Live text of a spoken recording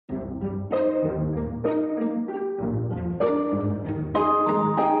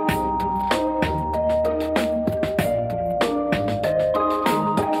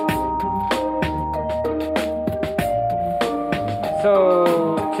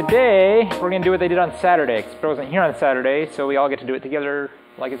today we're going to do what they did on Saturday. Because I wasn't here on Saturday, so we all get to do it together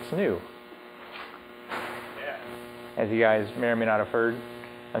like it's new. As you guys may or may not have heard.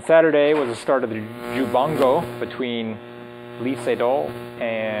 On Saturday was the start of the Jubango between Sedo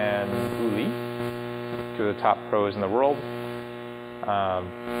and Guli, two of the top pros in the world.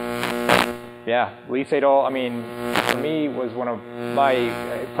 Yeah, Sedo, I mean, for me, was one of my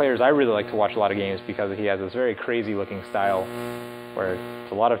players I really like to watch a lot of games because he has this very crazy looking style where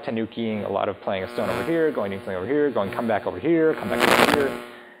it's a lot of tenukiing, a lot of playing a stone over here, going to something over here, going come back over here, come back over here,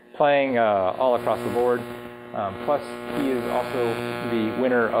 playing all across the board. Plus, he is also the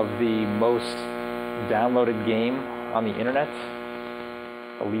winner of the most downloaded game on the internet,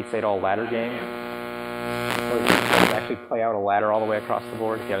 the Sedo ladder game. So you can actually play out a ladder all the way across the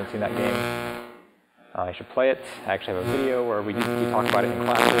board. If you haven't seen that game, you should play it. I actually have a video where we talk about it in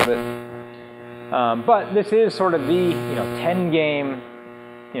class a little bit. But this is sort of the 10-game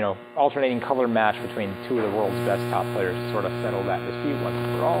alternating color match between two of the world's best top players to sort of settle that dispute once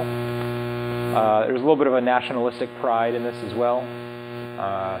and for all. There's a little bit of a nationalistic pride in this as well.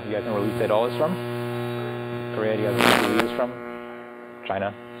 You guys know where Sedo is from? Korea. Do you guys know where he is from?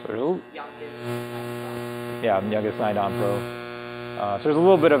 China. So there's a little, youngest 9-dan pro. So there's a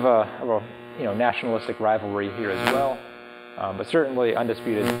little bit of a nationalistic rivalry here as well. But certainly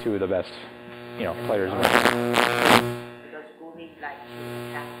undisputed two of the best players.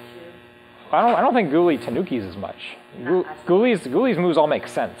 I don't think Guli tenukis as much. Guli's moves all make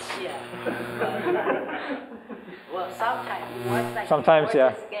sense. Yeah. Well, sometimes. Sometimes,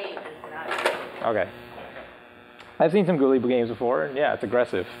 yeah. Okay. I've seen some Guli games before, and yeah, it's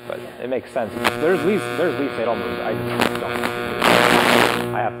aggressive, but it makes sense. There's Sedo moves.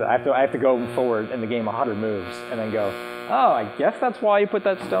 I have to go forward in the game 100 moves and then go, oh, I guess that's why you put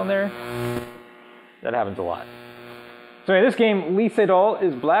that stone there. That happens a lot. So in this game, Sedo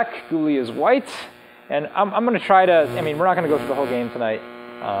is black, Guli is white, and I'm going to try to, I mean, we're not going to go through the whole game tonight,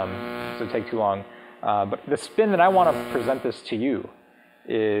 so it'll take too long, but the spin that I want to present this to you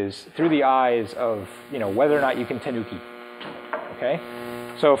is through the eyes of, whether or not you can tenuki, okay?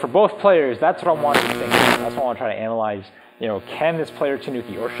 So for both players, that's what I want you to think. That's what I want to try to analyze, can this player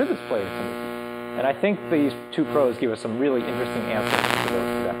tenuki, or should this player tenuki? And I think these two pros give us some really interesting answers to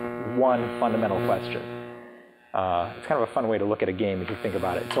that one fundamental question. It's kind of a fun way to look at a game if you think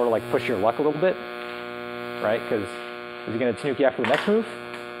about it. It's sort of like push your luck a little bit, right? Because is he going to tenuki after the next move?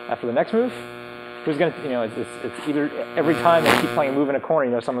 After the next move? Who's going to, it's either every time they keep playing a move in a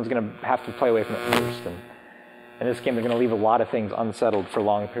corner, someone's going to have to play away from it first. And in this game, they're going to leave a lot of things unsettled for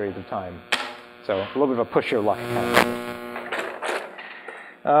long periods of time. So a little bit of a push your luck kind of thing.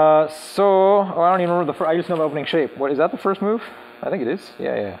 I don't even remember I just know the opening shape. What is that? The first move? I think it is.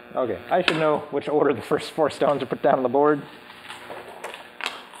 Yeah. Okay. I should know which order the first 4 stones are put down on the board.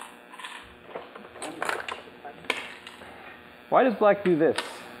 Why does black do this?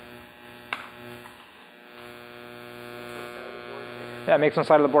 Yeah, it makes one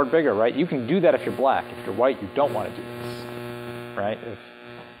side of the board bigger, right? You can do that if you're black. If you're white, you don't want to do this, right? If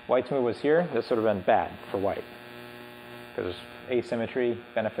white's move was here, this would have been bad for white because asymmetry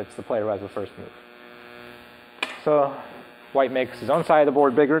benefits the player who has the first move. So white makes his own side of the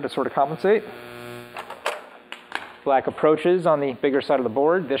board bigger to sort of compensate. Black approaches on the bigger side of the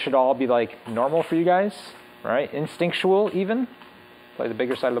board. This should all be like normal for you guys, right? Instinctual even. Play the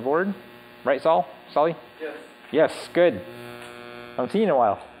bigger side of the board. Right, Solly? Yes. Yes, good. I haven't seen you in a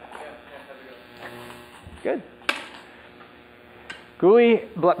while. Good. Guli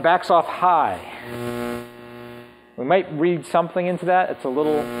backs off high. We might read something into that. It's a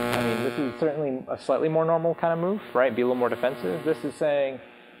little, this is certainly a slightly more normal kind of move, right? Be a little more defensive. This is saying,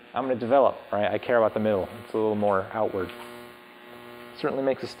 I'm going to develop, right? I care about the middle. It's a little more outward. Certainly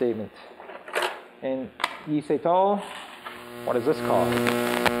makes a statement. And Sedo, what is this called?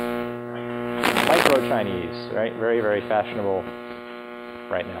 Micro Chinese, right? Very, very fashionable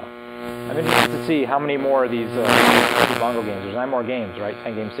right now. I'm interested to see how many more of these Jubango games. There's 9 more games, right?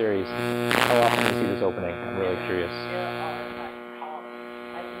 10-game series. How often do you see this opening? I'm really curious.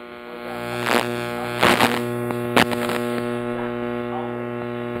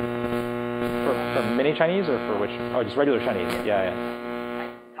 For mini Chinese or for which? Oh, just regular Chinese. Yeah.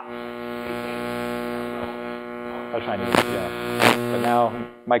 Oh, Chinese, yeah. But now,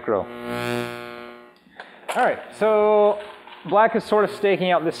 micro. All right, so black is sort of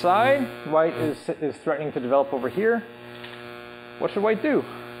staking out this side. White is threatening to develop over here. What should white do?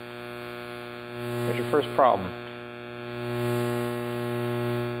 There's your first problem.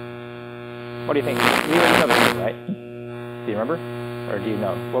 What do you think? You already know this, right? Do you remember? Or do you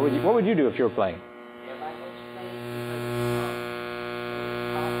know? What would you do if you were playing?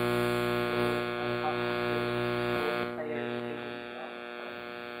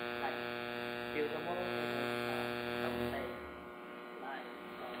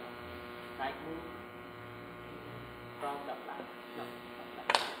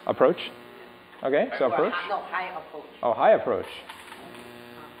 Approach? Okay, so approach. No, high approach. Oh, high approach.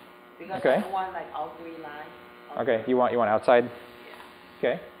 Because Okay. I want like all three lines. Okay, you want outside?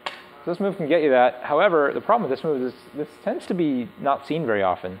 Okay. So this move can get you that. However, the problem with this move is this tends to be not seen very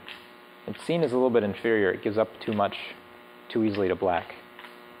often. It's seen as a little bit inferior. It gives up too much too easily to black.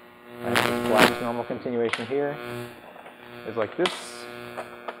 Right, so black's normal continuation here is like this.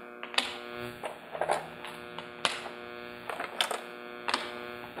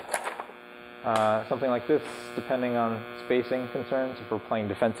 Something like this, depending on spacing concerns, if we're playing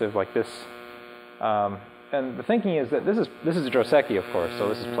defensive like this. And the thinking is that this is a Joseki, of course, so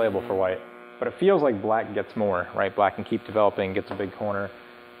this is playable for white. But it feels like black gets more, right? Black can keep developing, gets a big corner.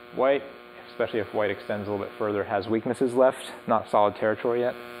 White, especially if white extends a little bit further, has weaknesses left, not solid territory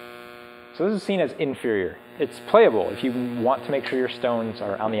yet. So this is seen as inferior. It's playable. If you want to make sure your stones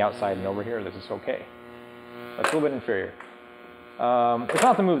are on the outside and over here, this is okay. But it's a little bit inferior. It's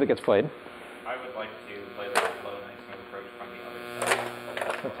not the move that gets played. I would like to play the low nice smooth approach from the other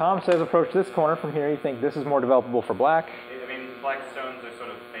side. So Tom says approach this corner from here. You think this is more developable for black? I mean, black stones are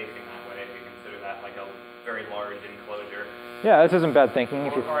sort of facing that way if you consider that like a very large enclosure. Yeah, this isn't bad thinking.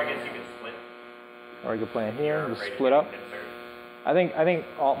 If you, Or I guess you could split. or you could play in here and just Afraid split to up. insert. I think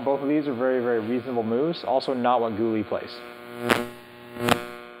both of these are very, very reasonable moves. Also not what Guli plays.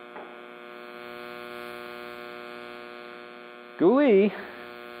 Guli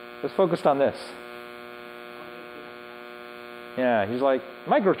is focused on this. Yeah, he's like,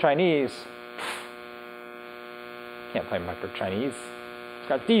 micro-Chinese. Can't play micro-Chinese. It's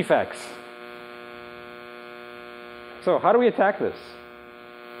got defects. So how do we attack this?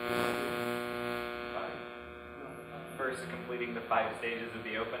 First, completing the 5 stages of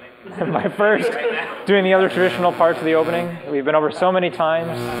the opening. My first, Right now. doing the other traditional parts of the opening. We've been over so many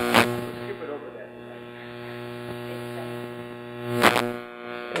times.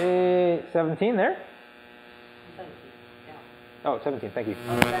 17 there? 17, yeah. Oh, 17, thank you.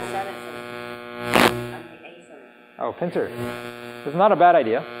 Oh, that's 17. I'm the 8, sorry. Oh, pincer. It's not a bad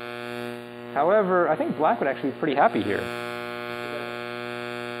idea. However, I think black would actually be pretty happy here.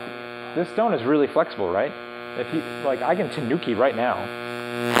 This stone is really flexible, right? If you, like, I can Tanuki right now.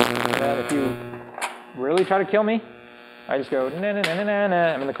 And then if you really try to kill me, I just go, na na na na na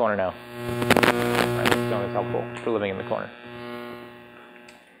na. I'm in the corner now. Right, this stone is helpful for living in the corner.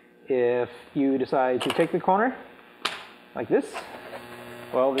 If you decide to take the corner, like this,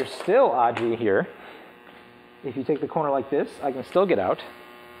 well, there's still Aji here. If you take the corner like this, I can still get out,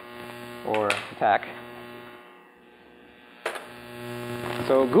 or attack.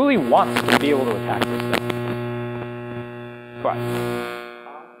 So Guli wants to be able to attack this thing. But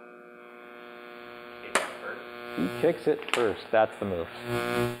he kicks it first. That's the move.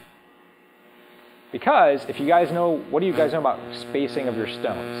 Because if you guys know, what do you guys know about spacing of your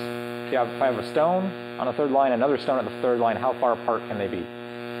stones? If I have a stone on the third line, another stone at the third line, how far apart can they be?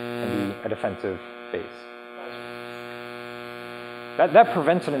 Can be a defensive base. That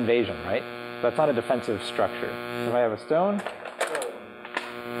prevents an invasion, right? That's not a defensive structure. If I have a stone,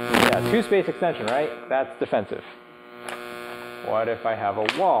 yeah, 2 space extension, right? That's defensive. What if I have a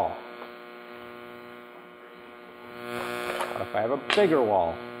wall? What if I have a bigger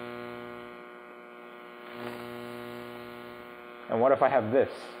wall? And what if I have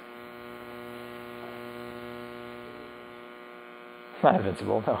this? Not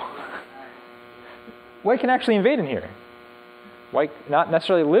invincible, no. White can actually invade in here. White not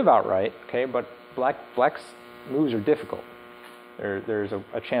necessarily live outright, okay, but black's moves are difficult. There's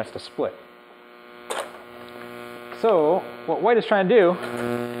a chance to split. So what white is trying to do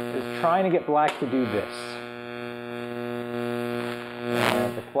is trying to get black to do this.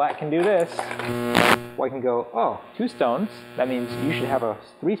 And if black can do this, white can go, oh, 2 stones. That means you should have a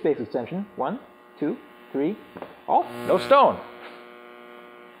 3 space extension. 1, 2, 3. Oh, no stone.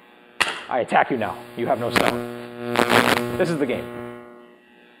 I attack you now. You have no stone. This is the game.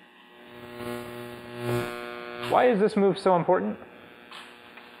 Why is this move so important?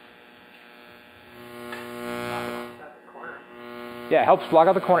 Yeah, it helps block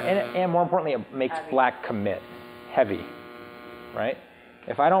out the corner, and more importantly, it makes black commit. Heavy, right?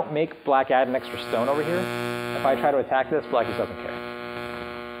 If I don't make black add an extra stone over here, if I try to attack this, black just doesn't care.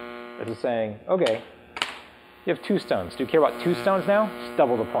 This is saying, okay, you have 2 stones. Do you care about 2 stones now? Just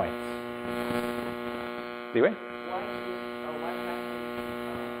double the points. Anyway?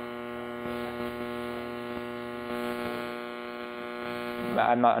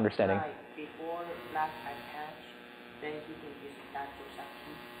 I'm not understanding. Before black attach, then you can use that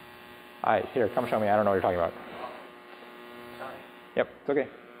Joseki. Alright, here, come show me. I don't know what you're talking about. Sorry. Yep, it's okay.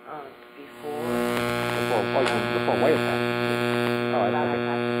 Before Before white attack. Oh, I don't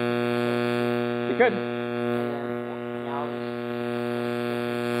think. good.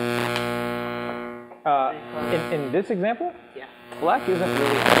 In this example, Yeah. black isn't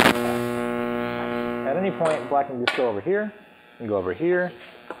really under attack. At any point, black can just go over here and go over here,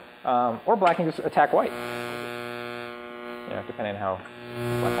 or black can just attack white. You know, depending on how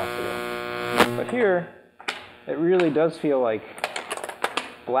black wants to go. But here, it really does feel like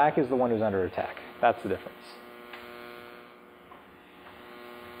black is the one who's under attack. That's the difference.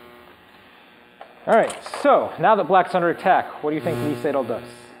 All right, so now that black's under attack, what do you think Lee Sedol does?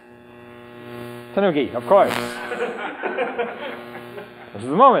 Tanuki, of course. This is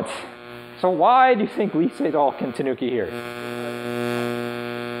the moment. So why do you think Lee Sedol can Tanuki here?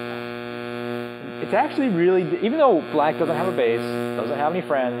 It's actually really, even though black doesn't have a base, doesn't have any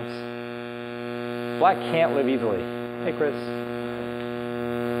friends, black can't live easily. Hey, Chris.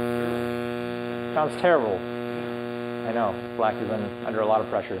 Sounds terrible. I know, black is under a lot of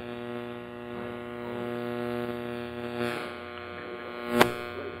pressure.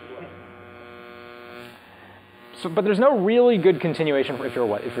 So, but there's no really good continuation if you're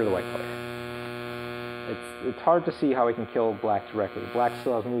the white player. It's hard to see how we can kill black directly. Black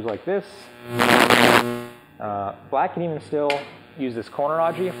still has moves like this. Black can even still use this corner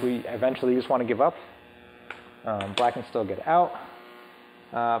Aji if we eventually just want to give up. Black can still get out.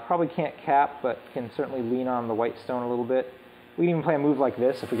 Probably can't cap, but can certainly lean on the white stone a little bit. We can even play a move like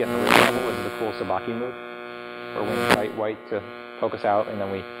this if we get in the ring level, which is a cool Sibicky move. Or we invite white to focus out, and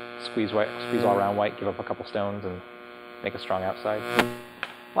then we squeeze all around white, give up a couple stones, and make a strong outside.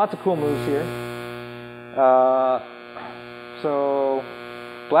 Lots of cool moves here. So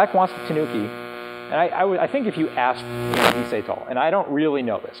black wants the Tanuki, and I think if you asked Lee Sedol, and I don't really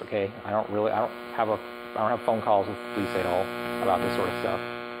know this, okay? I don't have phone calls with Lee Sedol about this sort of stuff.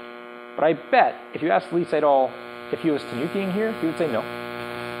 But I bet if you asked Lee Sedol if he was Tanukiing here, he would say no.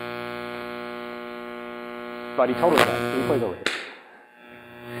 But he totally does. He plays over here.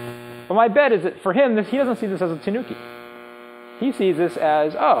 But my bet is that for him, he doesn't see this as a Tanuki. He sees this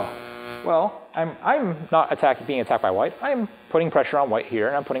as, oh, well, I'm not being attacked by white. I'm putting pressure on white here,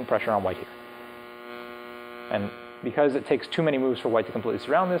 and I'm putting pressure on white here. And because it takes too many moves for white to completely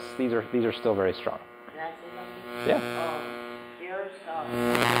surround this, these are still very strong. Can I say something? Yeah. Here's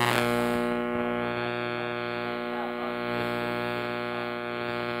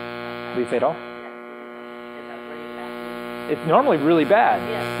Lee Sedol? Is that pretty bad? It's normally really bad.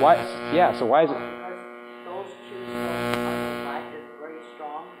 Yes. Why? Yeah. So why is it? Because those two stones on the right is very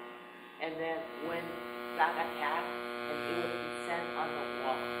strong, and then when black attacked, and it would descend on the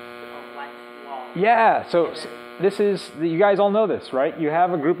wall, on black's wall. Yeah. So this is, you guys all know this, right? You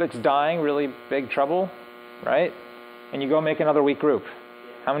have a group that's dying, really big trouble, right? And you go make another weak group.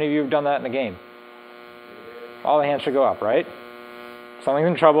 How many of you have done that in the game? All the hands should go up, right? Something's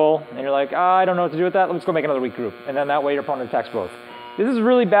in trouble, and you're like, I don't know what to do with that. Let's go make another weak group. And then that way your opponent attacks both. This is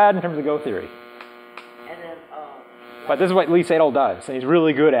really bad in terms of go theory. And then, but this is what Lee Sedol does, and he's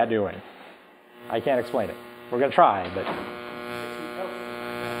really good at doing. I can't explain it. We're going to try, but...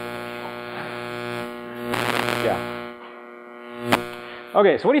 Yeah.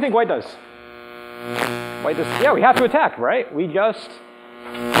 Okay, so what do you think white does? White does... Yeah, we have to attack, right? We just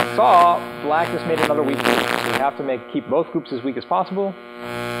saw black just made another weak group. We have to keep both groups as weak as possible.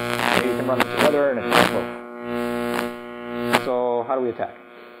 Maybe you can run them together and attack both. So how do we attack?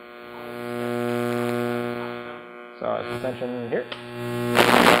 So extension here.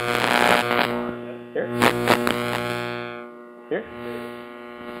 Here. Here.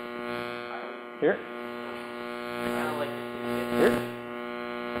 Here. Here.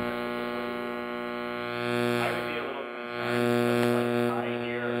 I would be a little concerned with like high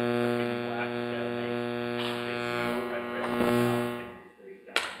here between black to make this move and risk.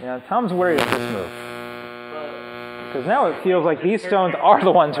 Yeah, Tom's worried of this move. Because now it feels like these stones are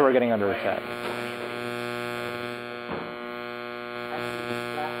the ones who are getting under attack.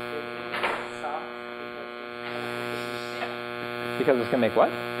 Because it's going to make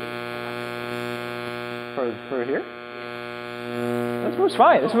what? For here? This move's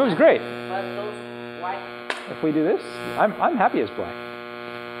fine. This move's great. but those white, If we do this, I'm happy as black.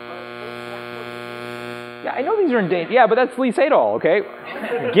 Yeah, I know these are in danger. Yeah, but that's Lee Sedol, okay?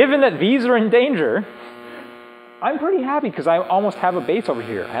 Given that these are in danger, I'm pretty happy because I almost have a base over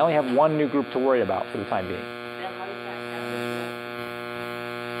here. I only have one new group to worry about for the time being.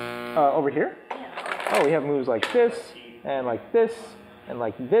 Over here? Oh, we have moves like this, and like this, and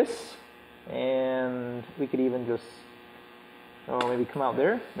like this, and we could even just, maybe come out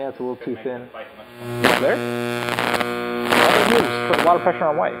there. Yeah, it's a little too thin. There. Other moves put a lot of pressure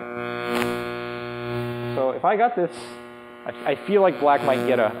on white. So if I got this, I feel like black might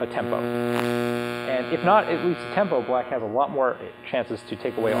get a tempo. And if not, at least tempo, black has a lot more chances to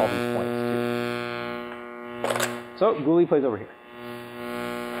take away all these points too. So Guli plays over here.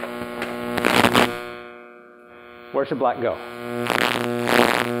 Where should black go?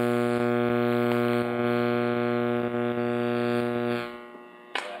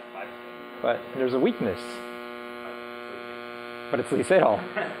 But there's a weakness. But it's Sedo.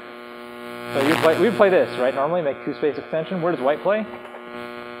 So we play this, right? Normally make 2-space extension. Where does white play?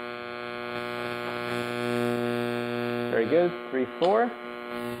 Very good. 3, 4.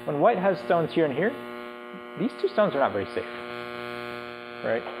 When white has stones here and here, these 2 stones are not very safe.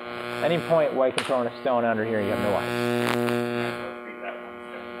 Right? At any point, white can throw in a stone under here and you have no eyes.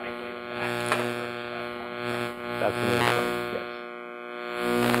 That's the move, yes.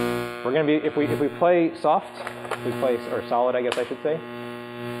 We're going to be, if we play soft, we play, or solid, I guess I should say,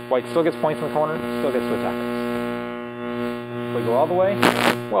 white still gets points in the corner, still gets to attack us. If we go all the way,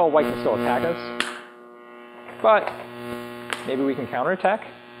 well, white can still attack us, but maybe we can counterattack.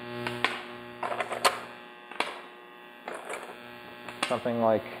 Something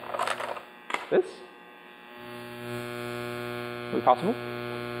like this? Would be possible?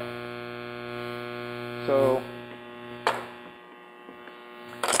 So,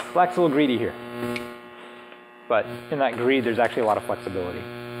 black's a little greedy here. But in that greed, there's actually a lot of flexibility.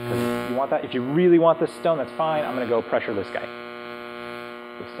 Because you want that, if you really want this stone, that's fine. I'm going to go pressure this guy.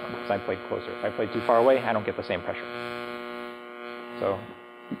 This stone, because I played closer. If I played too far away, I don't get the same pressure. So,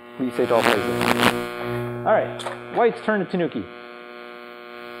 Sedo plays this. Alright, white's turn to Tanuki.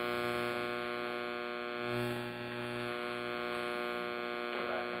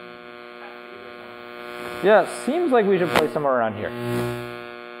 Yeah, seems like we should play somewhere around here.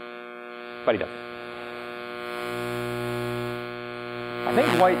 But he doesn't. I think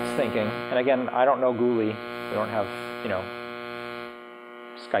white's thinking, and again, I don't know Guli. We don't have, you know,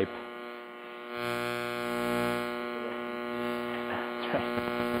 Skype.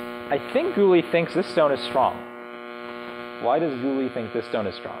 I think Guli thinks this stone is strong. Why does Guli think this stone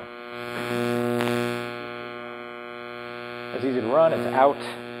is strong? It's easy to run, it's out,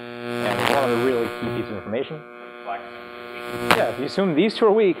 and it's one of the really key pieces of information. Yeah, if you assume these 2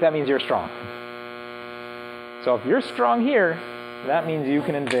 are weak, that means you're strong. So if you're strong here, that means you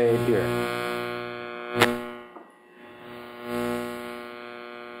can invade here.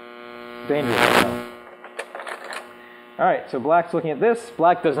 Dangerous, though. Alright, so black's looking at this.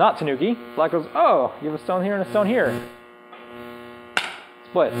 Black does not Tanuki. Black goes, oh, you have a stone here and a stone here.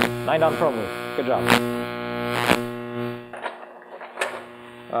 Split. 9 down pro move. Good job.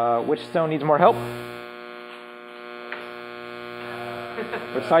 Which stone needs more help?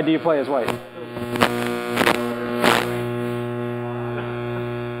 Which side do you play as white?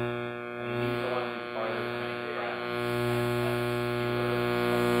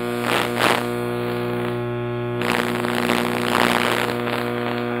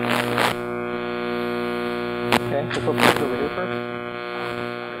 Okay, so put this over here first.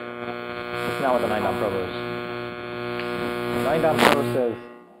 That's not what the 9 down pro is. 9 down pro says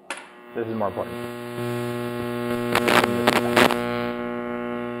this is more important.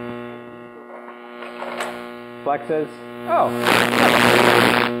 Black says, oh,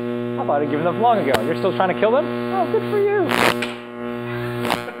 I thought I'd given up long ago. You're still trying to kill them? Oh, good for you.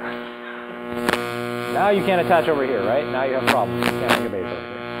 Now you can't attach over here, right? Now you have problems. You can't make a base over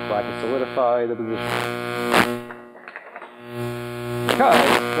here. Black has solidified the position.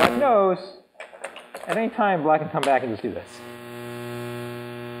 Because black knows at any time black can come back and just do this.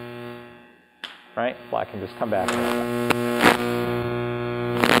 Right? Black can just come back and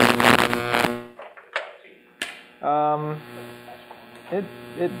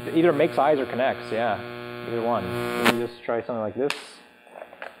it either makes eyes or connects, yeah. Either one. Let me just try something like this.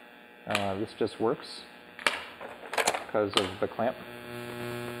 This just works because of the clamp.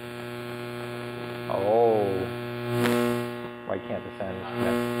 Oh. White can't descend.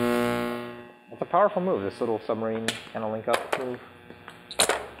 It's a powerful move, this little submarine kind of link up move.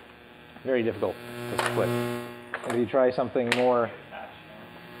 Very difficult to split. If you try something more...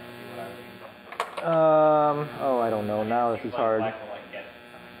 oh, I don't know. Now this is hard.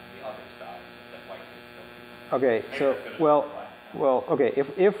 Okay, so, well, okay,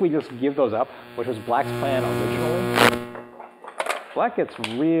 if we just give those up, which was black's plan originally, black gets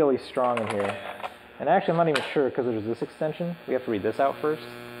really strong in here. And actually, I'm not even sure, because there's this extension. We have to read this out first.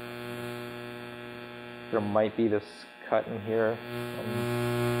 There might be this cut in here.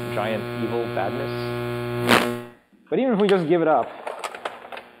 Giant evil badness. But even if we just give it up,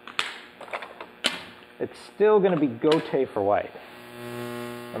 it's still going to be gote for white.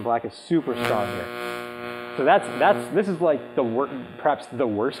 And black is super strong here. So this is like perhaps the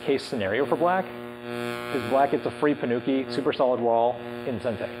worst case scenario for black. is black gets a free Panuki, super solid wall, in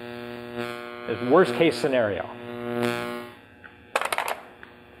Sente. It's worst case scenario.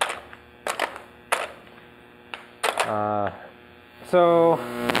 So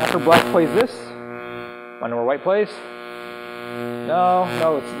after black plays this, I know where white plays. No,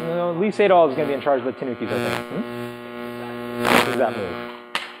 Lee Sedo is going to be in charge of the Tanukis, I think. This is that move.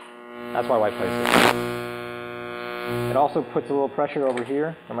 That's why white plays this. It also puts a little pressure over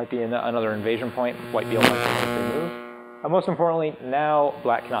here. There might be another invasion point. White be able to move. And most importantly, now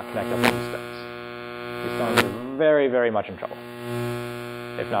black cannot connect up with these stones. These stones are very, very much in trouble,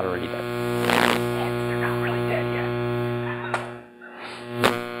 if not already dead. They're not really dead yet.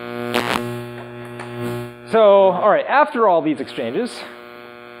 So, all right, after all these exchanges,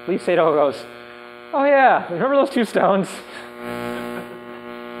 Lee Sedo goes, oh yeah, remember those 2 stones?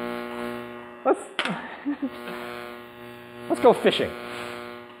 Let's go fishing.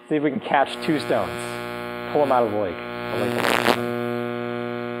 See if we can catch 2 stones. Pull them out of the lake.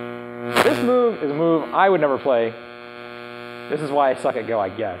 This move is a move I would never play. This is why I suck at Go, I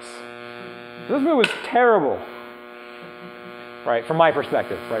guess. This move is terrible. Right, from my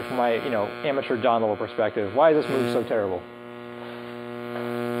perspective, right, from my, amateur John level perspective. Why is this move so terrible?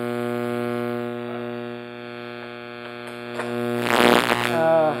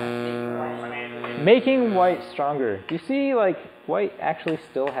 Making white stronger. Do you see, like, white actually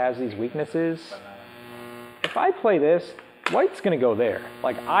still has these weaknesses? If I play this, white's gonna go there.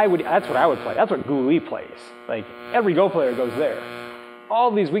 Like, that's what I would play. That's what Guli plays. Like, every Go player goes there.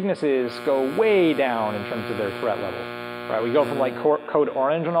 All these weaknesses go way down in terms of their threat level. Right, we go from like code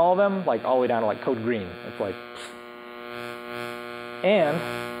orange on all of them, like all the way down to like code green. It's like, and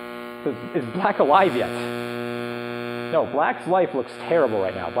is black alive yet? No, black's life looks terrible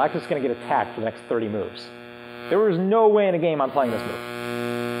right now. Black is going to get attacked for the next 30 moves. There is no way in a game I'm playing this move.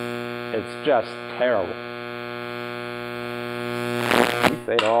 It's just terrible. We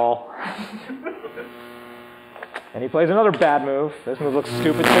say it all. And he plays another bad move. This move looks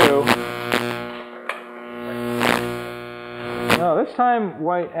stupid too. No, this time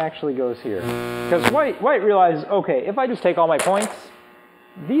white actually goes here. Because white realizes, okay, if I just take all my points,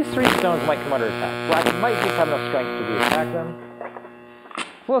 these 3 stones might come under attack. Black might just have enough strength to re-attack them.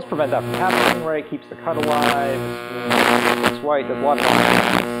 So let's prevent that from happening, right? Keeps the cut alive. It's white, does a lot of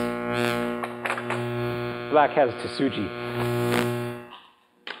damage. Black has Tsuji.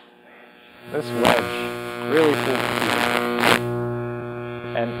 This wedge really fools Tsuji.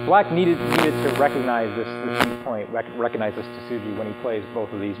 And black needed to recognize this weak point, recognize this Tsuji when he plays both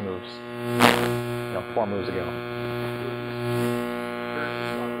of these moves. 4 moves ago.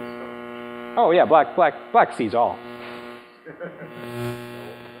 Oh yeah, black sees all.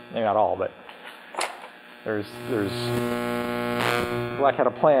 Maybe not all, but there's black had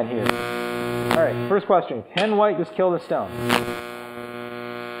a plan here. All right, first question: can white just kill the stone?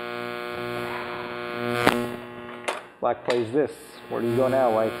 Black plays this. Where do you go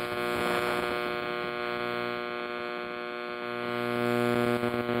now, white?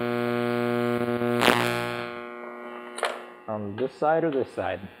 On this side or this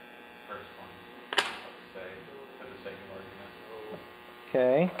side? First one. Say, for the sake of argument.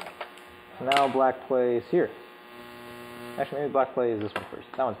 Okay. So now black plays here. Actually, maybe black plays this one first.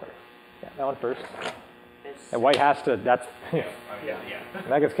 That one's better. Yeah, that one first. And white has to, that's... Yeah.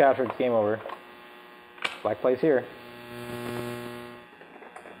 That gets captured, it's game over. Black plays here.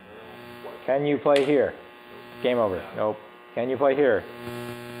 Can you play here? Game over. Nope. Can you play here?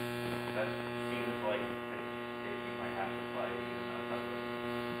 That seems like you might have to play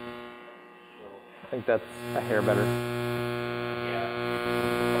I think that's a hair better.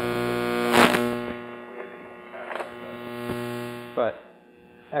 But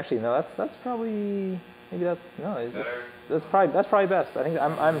actually, no. That's probably maybe that's no. That's probably best. I think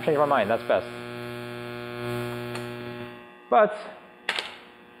I'm changing my mind. That's best. But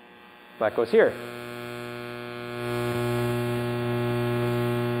black goes here.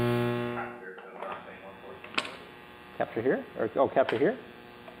 Capture here? Or capture here?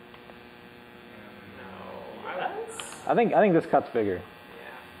 I think this cut's bigger. Yeah,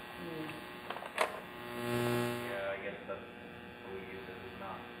 I guess that's what we use it as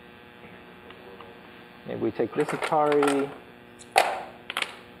not. Maybe we take this Atari,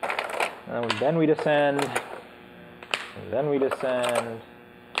 and then we descend, and then we descend,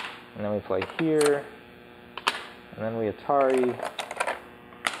 and then we play here, and then we Atari,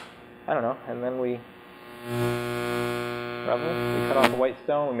 I don't know, and then we Revel. We cut off the white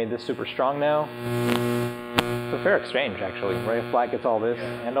stone, we made this super strong now. It's a fair exchange, actually, right? If black gets all this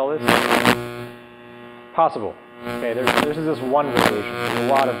and all this. Possible. Okay, there's just this one variation. There's a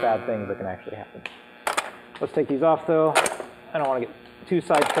lot of bad things that can actually happen. Let's take these off though. I don't want to get too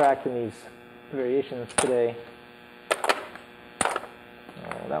sidetracked in these variations today.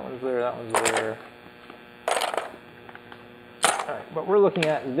 That one's there, that one's there. All right, but we're looking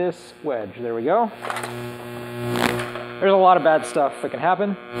at this wedge. There we go. There's a lot of bad stuff that can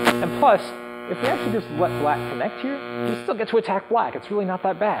happen. And plus, if we actually just let black connect here, we still get to attack black. It's really not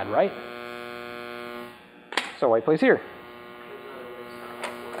that bad, right? So white plays here.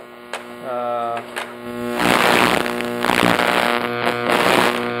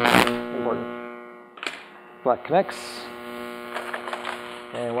 Important. Black connects.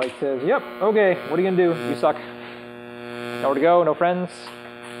 And white says, yep, okay, what are you gonna do? You suck. Nowhere to go, no friends.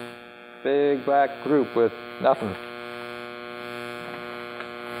 Big black group with nothing.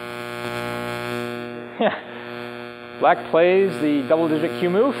 Black plays the double-digit Q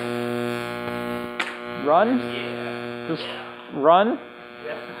move. Run. Yeah. Just run.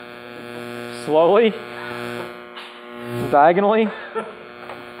 Slowly. Diagonally.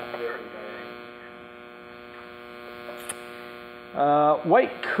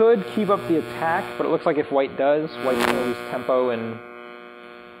 White could keep up the attack, but it looks like if white does, white's going to lose tempo and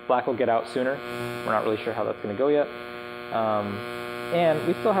black will get out sooner. We're not really sure how that's going to go yet. And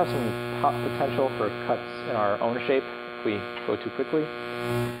we still have some potential for cuts in our own shape if we go too quickly.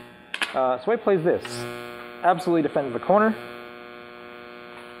 So white plays this. Absolutely defends the corner.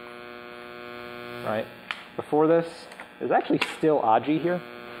 Right. Before this, there's actually still Aji here,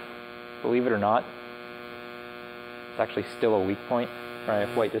 believe it or not. It's actually still a weak point. Right,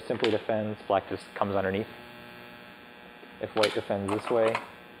 if white just simply defends, black just comes underneath. If white defends this way,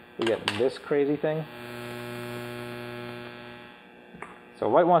 we get this crazy thing. So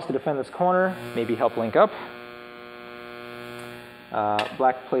white wants to defend this corner, maybe help link up.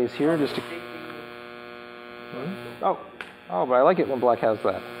 Black plays here just to... Oh, but I like it when black has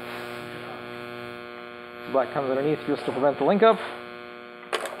that. Black comes underneath just to prevent the link up.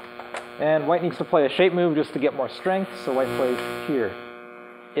 And white needs to play a shape move just to get more strength, so white plays here.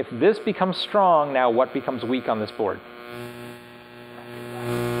 If this becomes strong, now what becomes weak on this board?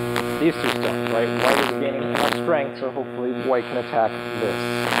 These two stones, right? White is gaining enough strength, so hopefully white can attack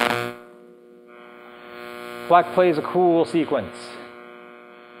this. Black plays a cool sequence.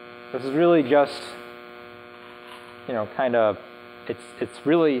 This is really just, you know, kind of, it's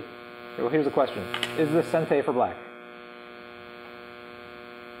really, well, here's the question. Is this sensei for black?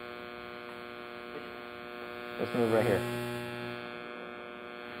 This move right here.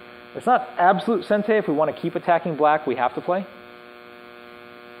 It's not absolute sensei. If we want to keep attacking black, we have to play.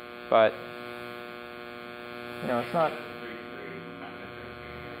 But, you know, it's not...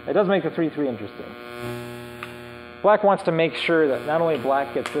 It does make the 3-3 interesting. Black wants to make sure that not only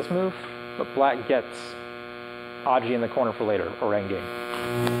black gets this move, but black gets Aji in the corner for later, or endgame.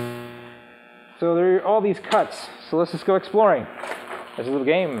 So there are all these cuts. So let's just go exploring. There's a little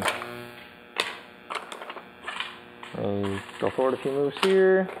game. We go forward a few moves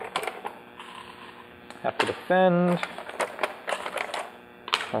here. Have to defend.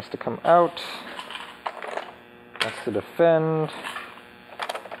 Has to come out. Has to defend.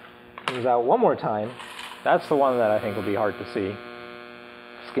 Comes out one more time. That's the one that I think will be hard to see.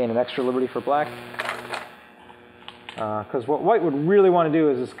 Just gain an extra liberty for black. Because what white would really want to do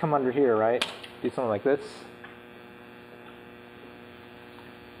is just come under here, right? Do something like this.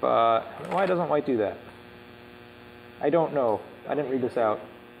 But why doesn't white do that? I don't know. I didn't read this out.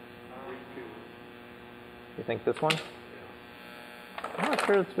 You think this one? I'm not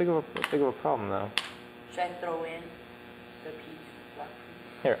sure it's big of a problem though. Should I throw in the piece, black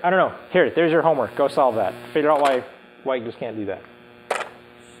piece? Here, I don't know. Here, there's your homework. Go solve that. Figure out why white just can't do that.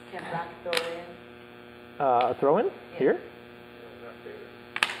 Can black throw in? A throw in? Yeah. Here?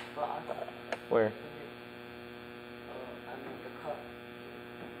 Black. Where? I mean the cut.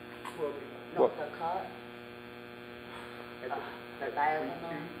 What? No, the cut. The diagonal.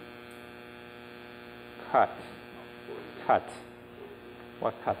 Cut. Cut.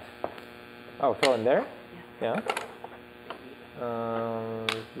 What cut? Oh, throw in there? Yeah.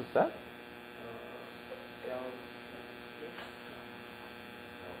 Is that?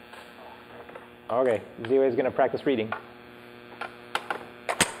 Okay, Z-Way is going to practice reading.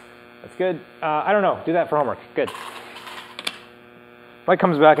 That's good. I don't know. Do that for homework. Good. White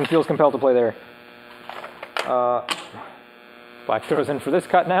comes back and feels compelled to play there. Black throws in for this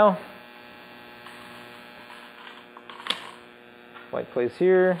cut now. White plays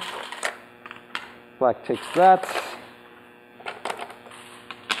here. Black takes that.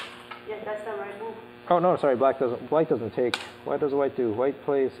 Yeah, that's the right move. Oh no, sorry, black doesn't. White doesn't take. What does white do? White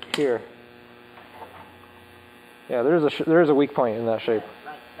plays here. Yeah, there is a weak point in that shape.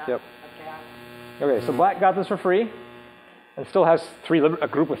 Like that. Yep. Okay. Okay, so black got this for free, and still has a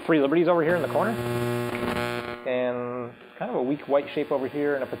group with 3 liberties over here in the corner, and kind of a weak white shape over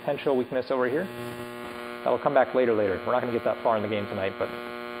here, and a potential weakness over here. That will come back later. We're not going to get that far in the game tonight, but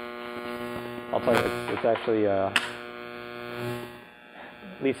I'll tell you, it's actually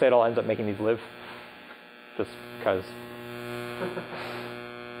Lee Sedol ends up making these live, just because.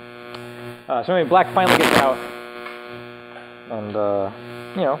 So anyway, black finally gets out, and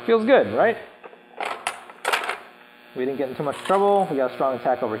you know, feels good, right? We didn't get in too much trouble. We got a strong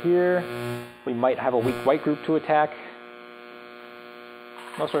attack over here. We might have a weak white group to attack.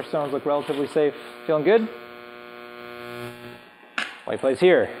 Most of our stones look relatively safe. Feeling good? White plays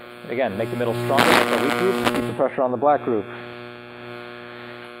here. Again, make the middle stronger, make our weak group, keep the pressure on the black group.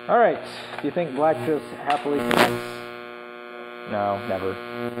 All right, do you think black just happily connects? No, never.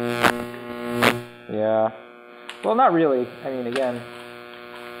 Yeah. Well, not really. I mean, again,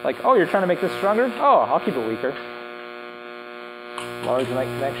 like, oh, you're trying to make this stronger? Oh, I'll keep it weaker. Large knight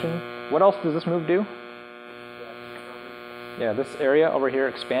connection. What else does this move do? Yeah, this area over here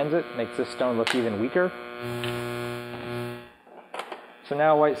expands it, makes this stone look even weaker. So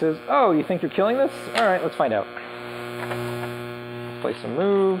now white says, oh, you think you're killing this? All right, let's find out. Play some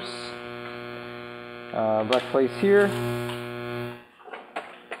moves. Black plays here.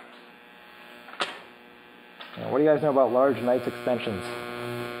 Now, what do you guys know about large knight's extensions?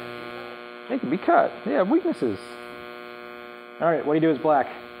 They can be cut. They have weaknesses. All right, what do you do as black?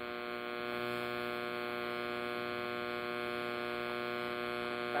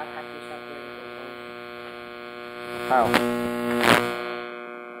 Black has to separate the How?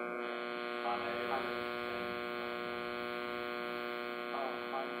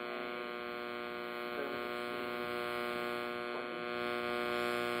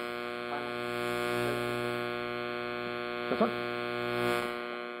 This one?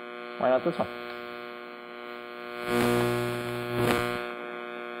 Why not this one?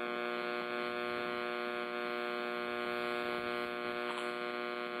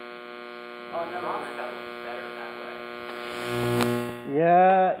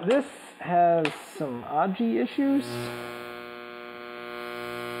 Yeah, this has some Aji issues,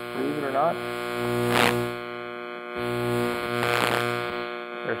 believe it or not.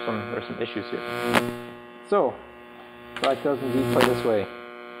 There's some issues here. So, black does indeed play this way.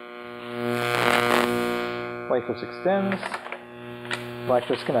 White just extends, black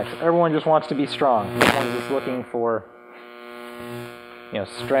just connects. Everyone just wants to be strong. Everyone's just looking for, you know,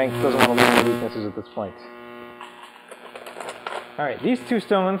 strength, doesn't want to lose any weaknesses at this point. All right, these 2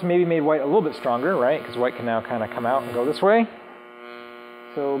 stones maybe made white a little bit stronger, right? Because white can now kind of come out and go this way.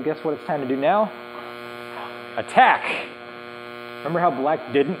 So guess what it's time to do now? Attack! Remember how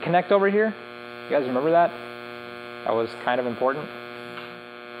black didn't connect over here? You guys remember that? That was kind of important.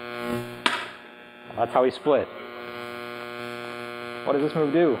 That's how he split. What does this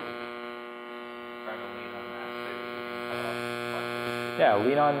move do? Yeah,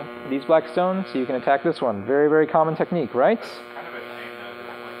 lean on these black stones so you can attack this one. Very, very common technique, right? Kind of a shame though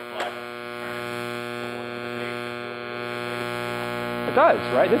that like black It does,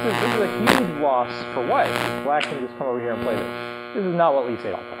 right? This is a huge loss for white. Black can just come over here and play this. This is not what Lee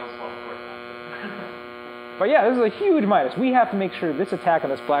Sedol plays. But yeah, this is a huge minus. We have to make sure this attack on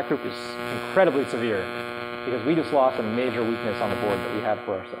this black group is incredibly severe because we just lost a major weakness on the board that we had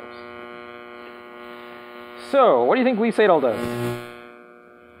for ourselves. So, what do you think Lee Sedol does?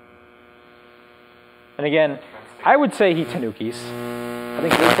 And again, I would say he tanukis. I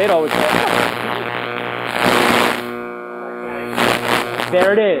think Lee Sedol would say,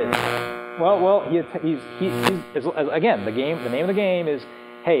 there it is. Well, he's again, the name of the game is,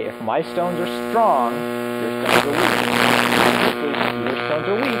 hey, if my stones are strong, your stones are weak. If your stones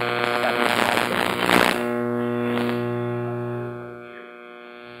are weak, that means my stones.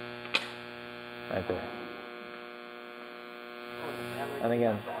 Right there. And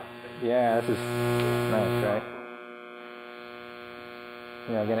again, yeah, this is nice, right?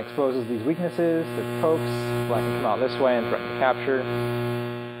 You know, again, exposes these weaknesses, the pokes. Black can come out this way and threaten to capture.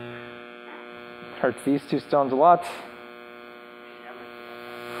 Hurts these 2 stones a lot.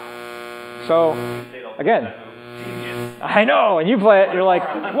 So, again, I know, and you play it, you're like,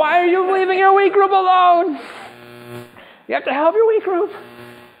 why are you leaving your weak group alone? You have to help your weak group.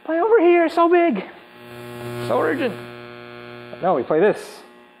 Play over here, so big, so urgent. But no, we play this.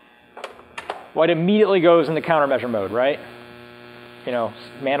 White immediately goes into countermeasure mode, right? You know,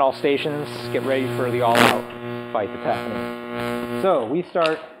 man all stations, get ready for the all-out fight that's happening. So, we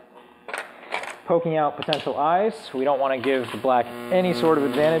start poking out potential eyes. We don't want to give the black any sort of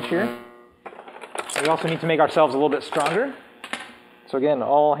advantage here. We also need to make ourselves a little bit stronger. So again,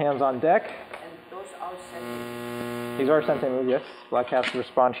 all hands on deck. And those sensei. These are sensei moves, yes. Black has to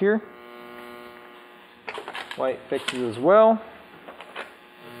respond here. White fixes as well.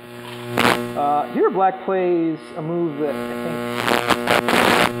 Here Black plays a move that I think...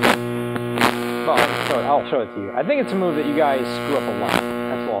 Well, I'll show it to you. I think it's a move that you guys screw up a lot.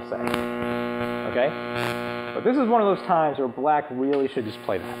 That's all I'll say. Okay? But this is one of those times where Black really should just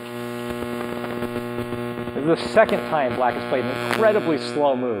play that. This is the second time Black has played an incredibly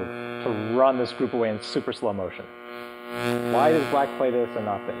slow move to run this group away in super slow motion. Why does Black play this and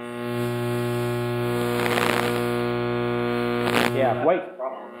not this? Yeah, White.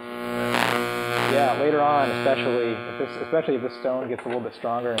 Yeah, later on, especially if this stone gets a little bit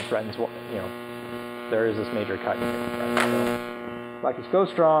stronger and threatens, there is this major cut. Right? So, Black just goes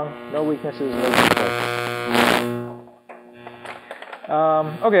strong, no weaknesses, no weaknesses.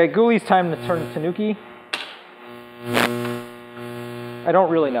 Okay, Ghouli's time to turn Tanuki. I don't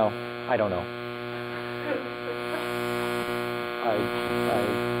really know. I don't know.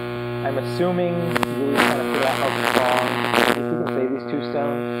 I'm assuming Ghouli's trying to figure out how strong if he can save these two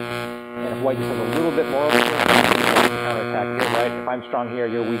stones. And if White just has a little bit more of a counterattack here, right? If I'm strong here,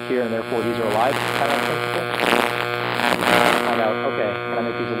 you're weak here, and therefore these are alive, kind of principle. Find out, okay, can I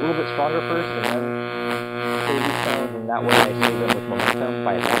make these a little bit stronger first, and then save these stones, and that way I save them with momentum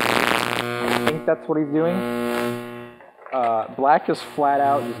by attacking. I think that's what he's doing. Black just flat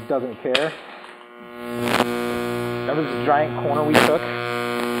out just doesn't care. Remember this giant corner we took?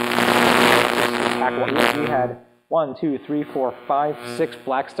 Just attack what we had. 1, 2, 3, 4, 5, 6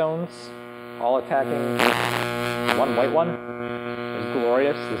 black stones, all attacking one white one. It's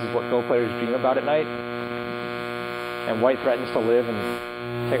glorious. This is what Go players dream about at night. And White threatens to live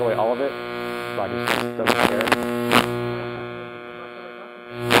and take away all of it. Black just doesn't care.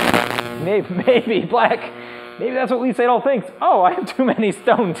 Maybe Black. Maybe that's what Lee Sedol thinks. Oh, I have too many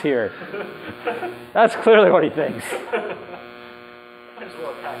stones here. That's clearly what he thinks. I just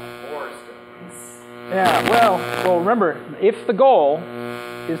want to attack more stones. Yeah, well, remember, if the goal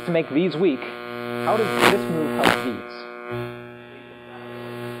is to make these weak, how does this move help these?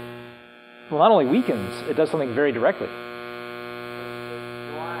 Well, not only weakens, it does something very directly.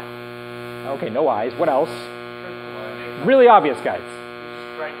 Okay, no eyes. What else? Really obvious, guys.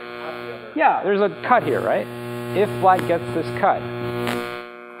 Yeah, there's a cut here, right? If Black gets this cut,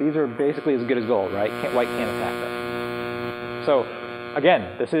 these are basically as good as gold, right? White can't attack them. So,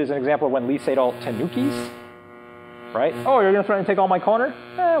 again, this is an example of when Lee Sedol Tanukis, right? Oh, you're going to threaten to take all my corner?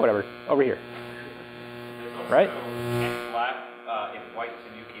 Whatever. Over here. Right? And Black, if White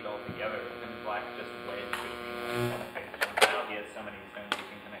Tanuki'd all together, then Black just wedged between now he has so many stones he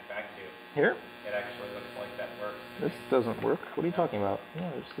can connect back to. Here? It actually looks like that works. This doesn't work. What are you talking about?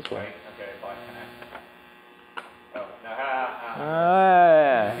 No, it's this way. Right? Okay, Black connect. Oh, no,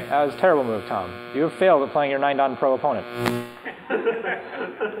 That was a terrible move, Tom. You have failed at playing your 9-Don pro opponent.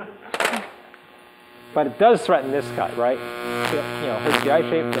 But it does threaten this cut, right? Hurts the eye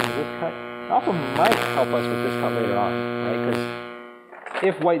shape, threatens this cut. It also might help us with this cut later on, right? Because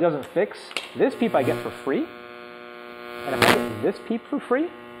if White doesn't fix, this peep I get for free. And if I get this peep for free,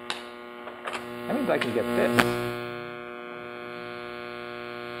 that means I can get this.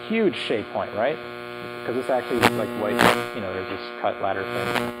 Huge shade point, right? Because this actually is like White, there's this cut ladder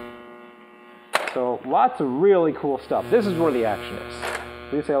thing. So lots of really cool stuff. This is where the action is.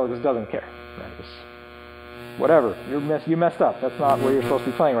 Lee Sedol just doesn't care. Right? Just, whatever. You messed up. That's not where you're supposed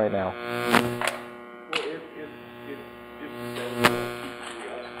to be playing right now. Well, if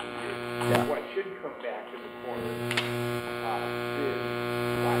Yeah. White should come back to the corner.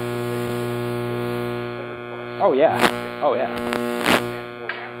 Oh yeah. Oh yeah.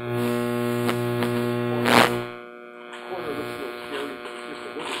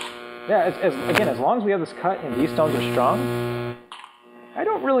 Yeah, again, as long as we have this cut and these stones are strong, I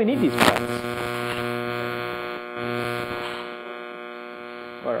don't really need these cuts.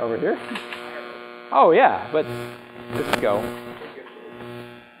 Or over here? Oh yeah, but this is go.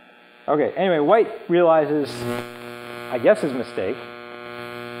 Okay, anyway, White realizes, I guess, his mistake.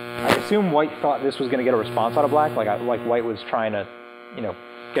 I assume White thought this was going to get a response out of Black, like White was trying to,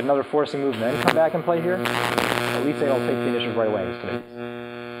 get another forcing move and then come back and play here. At least they don't take the initiative right away.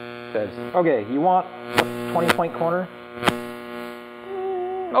 Says, okay, you want a 20-point corner?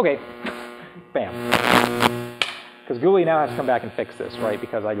 Okay. Bam. Because Ghoulie now has to come back and fix this, right?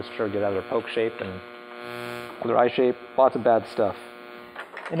 Because I just showed you that other poke shape and other eye shape. Lots of bad stuff.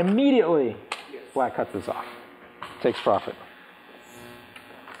 And immediately, Black cuts this off. Takes profit.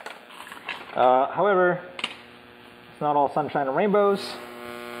 However, it's not all sunshine and rainbows.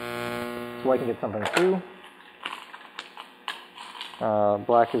 So I can get something through.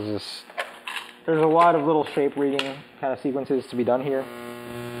 Black is just there's a lot of little shape reading kind of sequences to be done here.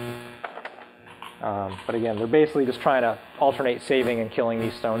 But again, they're basically just trying to alternate saving and killing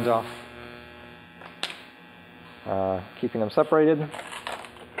these stones off. Keeping them separated.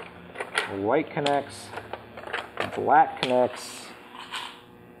 White connects. Black connects.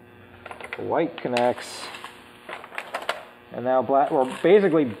 White connects. And now black, we're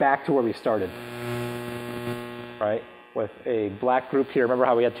basically back to where we started. Right? With a black group here. Remember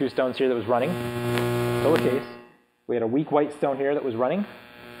how we had two stones here that was running? Still the case. We had a weak white stone here that was running.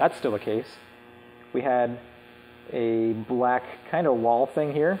 That's still the case. We had a black kind of wall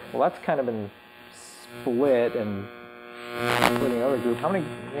thing here. Well, that's kind of been split and splitting another group. How many?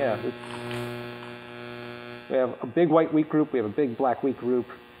 Yeah. We have a big white weak group. We have a big black weak group.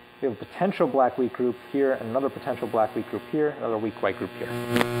 We have a potential black weak group here, and another potential black weak group here, another weak white group here.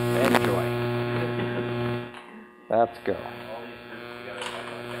 Enjoy. Let's go.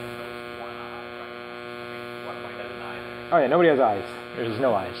 Oh yeah, nobody has eyes. There's just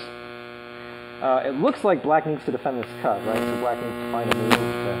no eyes. It looks like black needs to defend this cut, right? So black needs to find a move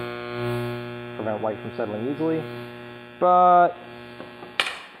to prevent white from settling easily. But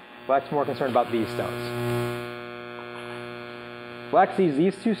black's more concerned about these stones. Black sees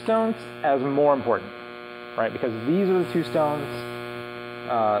these two stones as more important, right? Because these are the two stones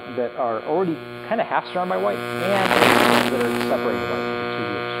that are already kind of half surrounded by white and that are separated by white into two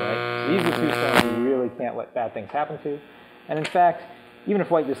groups, right? So these are the two stones you really can't let bad things happen to. And in fact, even if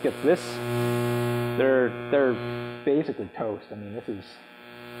white just gets this, they're basically toast. I mean, this is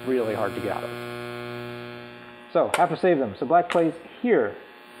really hard to get out of. So, have to save them. So black plays here,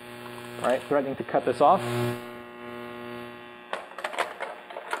 right? Threatening to cut this off.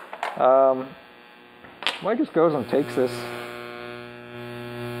 White just goes and takes this.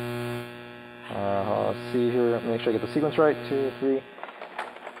 Let's see here. Make sure I get the sequence right. 2, 3.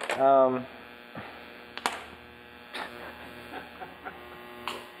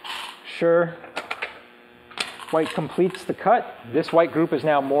 Sure. White completes the cut. This white group is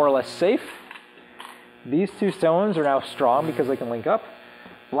now more or less safe. These two stones are now strong because they can link up.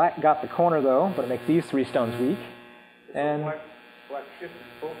 Black got the corner though, but it makes these three stones weak. And Black shifted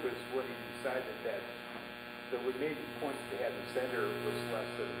focus when he decided that the remaining points to have the center was less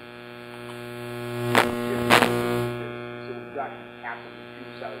than so we got half of the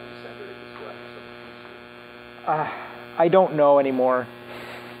juice out of the center it was left. I don't know anymore.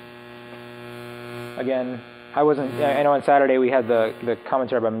 Again, I know on Saturday we had the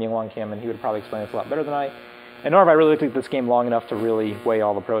commentary by Ming-Wang Kim, and he would probably explain this a lot better than I. And nor have I really looked at this game long enough to really weigh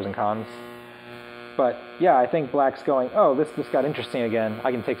all the pros and cons. But yeah, I think black's going, oh, this got interesting again.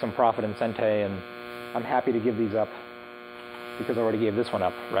 I can take some profit in Sente, and I'm happy to give these up because I already gave this one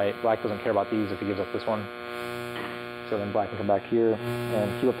up, right? Black doesn't care about these if he gives up this one. So then black can come back here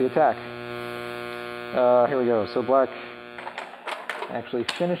and keep up the attack. Here we go. So black actually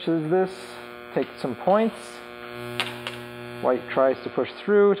finishes this, takes some points. White tries to push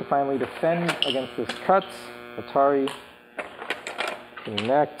through to finally defend against this cut. Atari,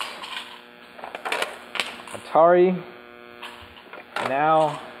 connect. Atari.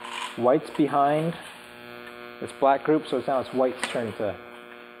 Now white's behind this black group, so now it's white's turn to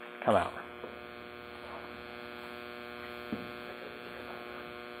come out.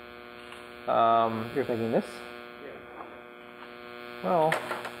 You're thinking this? Well,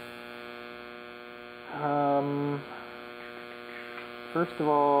 first of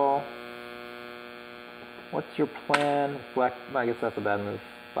all, what's your plan? Black, I guess that's a bad move.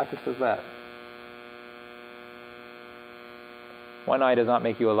 Black just does that. One eye does not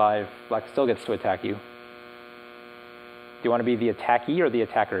make you alive. Black still gets to attack you. Do you want to be the attackee or the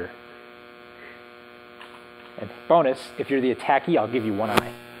attacker? And bonus, if you're the attackee, I'll give you one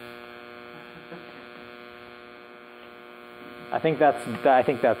eye. I think that's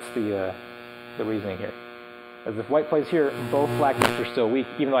the reasoning here. As if white plays here, both black groups are still weak.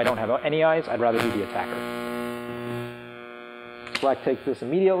 Even though I don't have any eyes, I'd rather be the attacker. Black takes this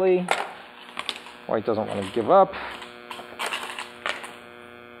immediately. White doesn't want to give up.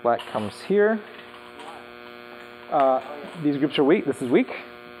 Black comes here. These groups are weak. This is weak.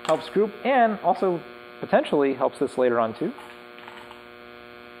 Helps group, and also potentially helps this later on too.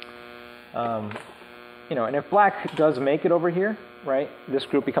 And if black does make it over here, right, this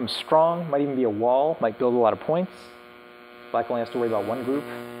group becomes strong, might even be a wall, might build a lot of points. Black only has to worry about one group,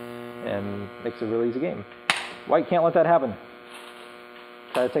 and makes it a really easy game. White can't let that happen.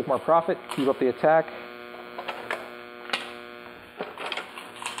 Try to take more profit, keep up the attack.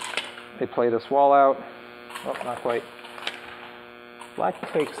 They play this wall out. Oh, not quite.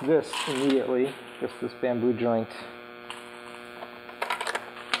 Black takes this immediately, just this bamboo joint.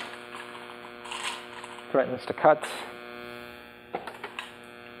 threatens to cut.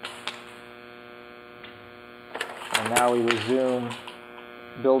 And now we resume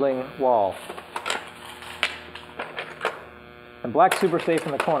building wall. And black's super safe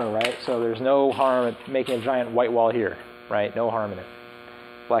in the corner, right? So there's no harm in making a giant white wall here, right? No harm in it.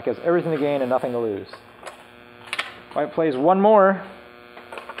 Black has everything to gain and nothing to lose. White plays one more.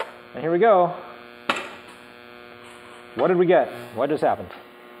 And here we go. What did we get? What just happened?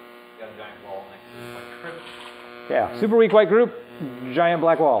 Got a giant wall next to the white group. Yeah, super weak white group, giant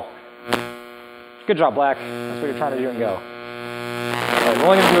black wall. Good job, black. That's what you're trying to do and go. All right, we're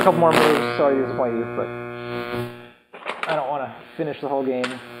only going to do a couple more moves. Sorry to disappoint you, but I don't want to finish the whole game.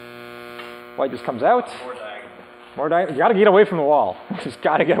 White just comes out. More diagonal. More diagonal. You got to get away from the wall. Just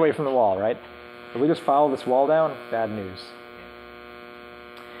got to get away from the wall, right? If we just follow this wall down, bad news.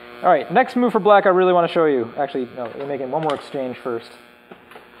 All right, next move for black I really want to show you. Actually, no, we're making one more exchange first.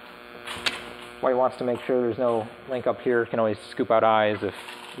 White wants to make sure there's no link up here. Can always scoop out eyes. If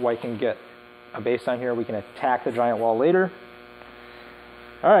white can get a base down here, we can attack the giant wall later.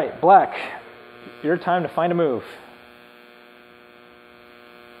 All right, black, your time to find a move.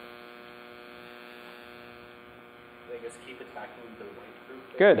 I guess keep attacking the white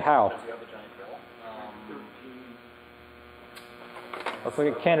group. Good, how? Because you have a giant drill. Let's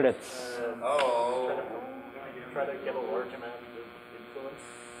look at candidates. Try to get a large amount of influence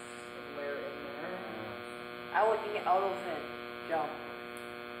layer in there. I would think elephant jump.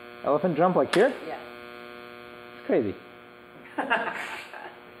 Elephant jump like here? Yeah. It's crazy.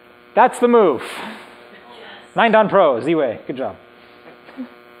 That's the move. 9 down pro, Z-Way, good job.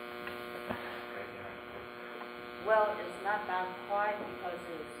 Well, it's not that quite because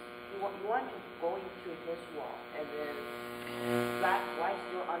it's, you want to go into this wall and then black, white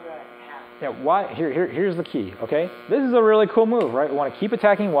still under attack. Yeah, why? Here's the key, okay? This is a really cool move, right? We want to keep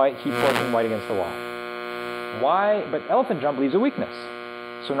attacking white, keep forcing white against the wall. Why? But elephant jump leaves a weakness.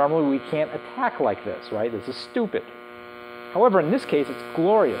 So normally we can't attack like this, right? This is stupid. However, in this case, it's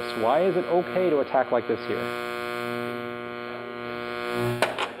glorious. Why is it okay to attack like this here?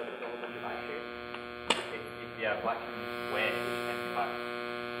 Yeah, black can wedge and cut.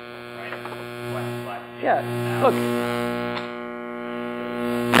 Right? Black. Yeah, look.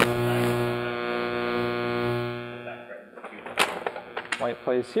 White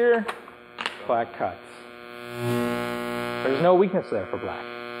plays here, black cuts. There's no weakness there for black.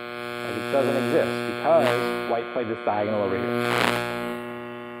 Like it doesn't exist because white played this diagonal over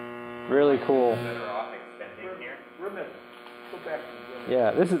here. Really cool. Better off extending here. Go back to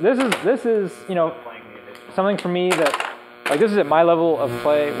Yeah, this is you know something for me that like this is at my level of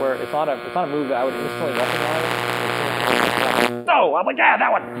play where it's not a move that I would instantly recognize. Oh, I'm like, yeah,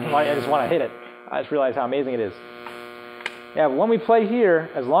 that one. I just want to hit it. I just realized how amazing it is. Yeah, but when we play here,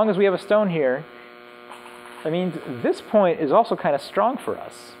 as long as we have a stone here, that means this point is also kind of strong for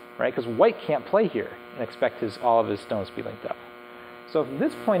us, right? Because white can't play here and expect all of his stones to be linked up. So if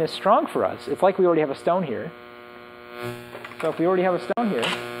this point is strong for us, it's like we already have a stone here. So if we already have a stone here,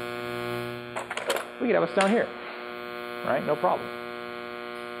 we could have a stone here, right? No problem.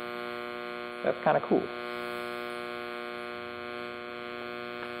 That's kind of cool.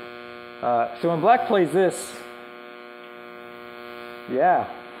 So when black plays this, yeah,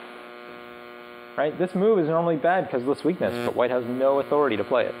 right? This move is normally bad because of this weakness, but white has no authority to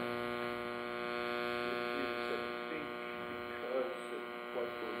play it.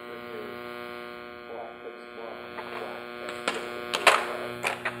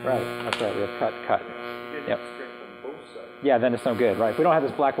 Right, that's right, we have cut. Yep. Yeah, then it's no good, right? If we don't have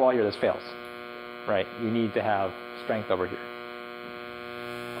this black wall here, this fails. Right, you need to have strength over here.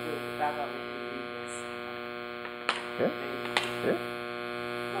 Back up into weakness. Here? Here?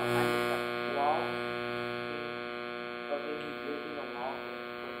 No, I mean the wall. Or maybe building a wall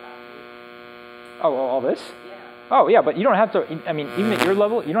with that move. Oh, all this? Yeah. Oh, yeah, but you don't have to, I mean, even at your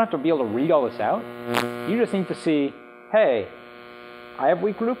level, you don't have to be able to read all this out. You just need to see, hey, I have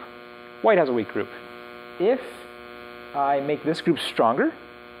weak group, white has a weak group. If I make this group stronger,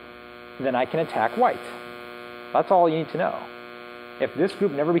 then I can attack white. That's all you need to know. If this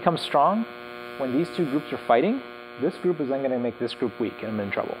group never becomes strong, when these two groups are fighting, this group is then going to make this group weak and I'm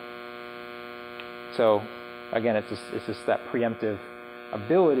in trouble. So again, it's just that preemptive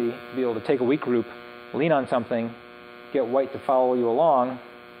ability to be able to take a weak group, lean on something, get white to follow you along.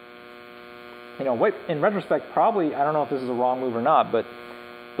 You know, white, in retrospect, probably, I don't know if this is a wrong move or not, but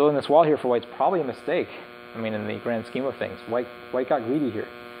building this wall here for white's probably a mistake. I mean, in the grand scheme of things. White got greedy here.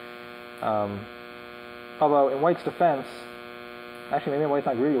 Although, in white's defense, actually, maybe white's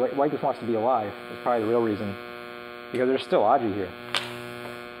not greedy. White just wants to be alive. That's probably the real reason. Because there's still Aji here.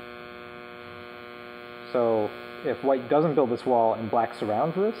 So if white doesn't build this wall and black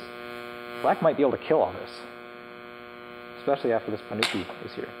surrounds this, black might be able to kill all this. Especially after this Panuki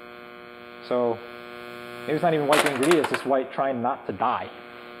is here. So maybe it's not even white being greedy, it's just white trying not to die.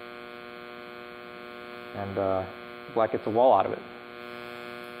 And black gets a wall out of it.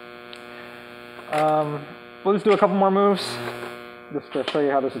 We'll just do a couple more moves, just to show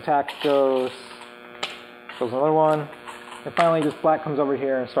you how this attack goes. Goes another one. And finally, just black comes over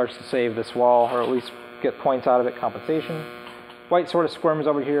here and starts to save this wall, or at least get points out of it, compensation. White sort of squirms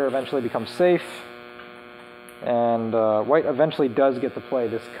over here, eventually becomes safe. And white eventually does get to play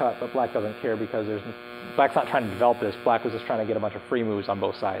this cut, but black doesn't care because black's not trying to develop this. Black was just trying to get a bunch of free moves on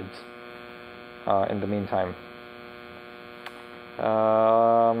both sides in the meantime.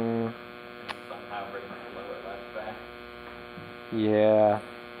 Somehow bring the lower left back. Yeah.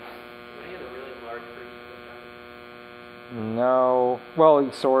 Any of the really large creatures? No.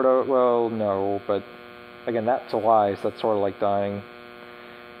 Well, sort of. Well, no. But again, that's a lie. So that's sort of like dying.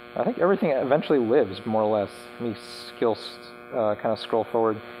 I think everything eventually lives, more or less. Let me kind of scroll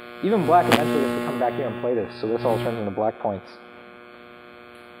forward. Even black eventually has to come back here and play this, so this all turns into black points.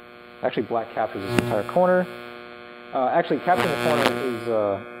 Actually, black captures this entire corner. Actually, capturing the corner is...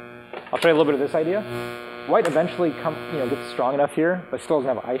 I'll show you a little bit of this idea. White eventually gets strong enough here, but still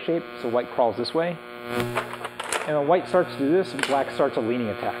doesn't have an eye shape, so white crawls this way. And when white starts to do this, black starts a leaning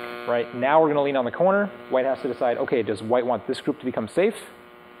attack, right? Now we're going to lean on the corner. White has to decide, okay, does white want this group to become safe,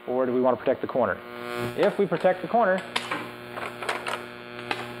 or do we want to protect the corner? If we protect the corner,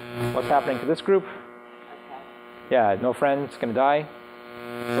 what's happening to this group? Yeah, no friends, going to die.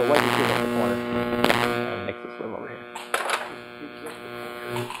 So white just gives up the corner and makes this live over here.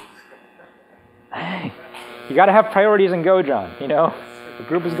 You got to have priorities in Go, John. You know, if the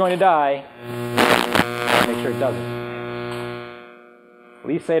group is going to die, make sure it doesn't.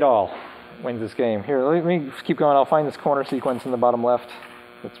 Lee Sedo wins this game. Here, let me keep going. I'll find this corner sequence in the bottom left.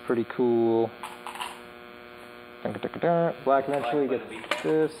 That's pretty cool. Black eventually gets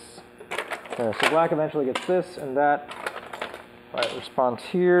this. So black eventually gets this and that. White responds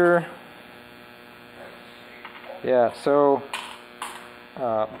here. Yeah, so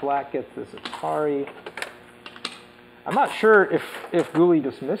black gets this Atari. I'm not sure if Guli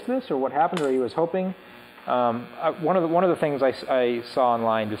dismissed this or what happened, or he was hoping. One of the things I saw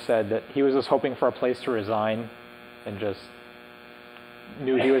online just said that he was just hoping for a place to resign, and just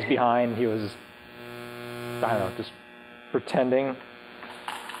knew he was behind. He was, I don't know, just pretending.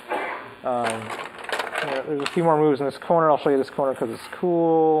 There's a few more moves in this corner. I'll show you this corner because it's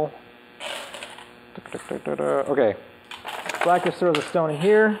cool. Okay, black just throws a stone in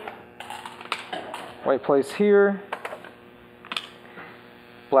here. White plays here.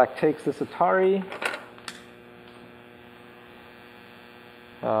 Black takes this Atari.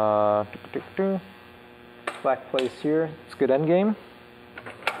 Black plays here. It's a good endgame.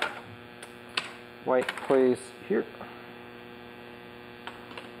 White plays here.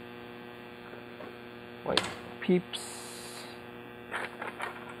 White peeps.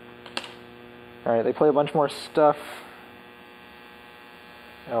 Alright, they play a bunch more stuff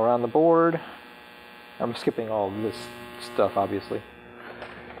around the board. I'm skipping all of this stuff, obviously.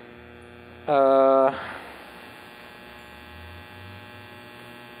 I'm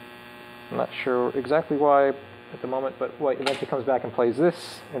not sure exactly why at the moment, but white eventually comes back and plays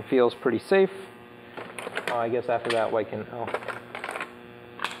this and feels pretty safe. I guess after that, white can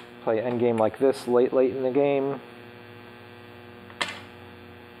play endgame like this late in the game.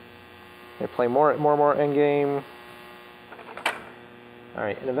 They play more endgame. All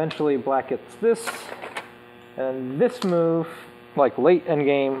right, and eventually black gets this, and this move, like late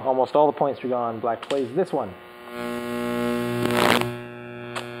endgame, almost all the points are gone. Black plays this one.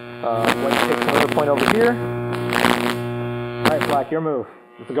 White takes another point over here. All right, black, your move.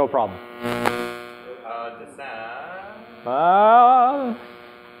 It's a go problem.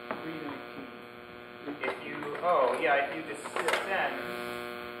 If you descend.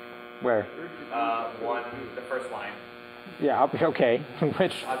 Where? The first line. Yeah, okay.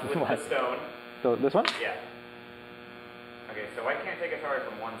 Which with one? the stone. So this one? Yeah. Okay, so I can't take a target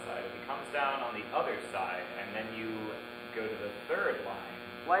from one side. If he comes down on the other side, and then you go to the third line.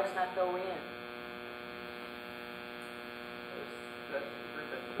 White's not go in.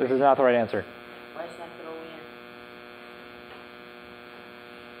 This is not the right answer. White's not go in.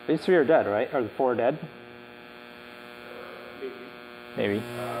 These three are dead, right? Or the four are dead? Maybe.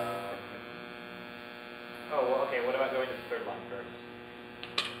 Okay, what about going to the third line first?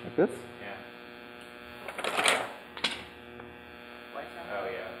 Like this? Yeah. White's not Oh,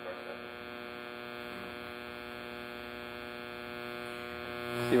 yeah, of course.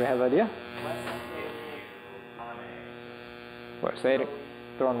 See, we have the idea? White's not go in. What, say it.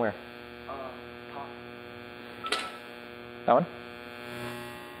 Throw on where? Top. That one?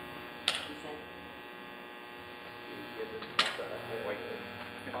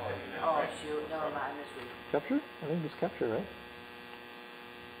 Oh, shoot. No, I missed it. Capture? I think just capture, right?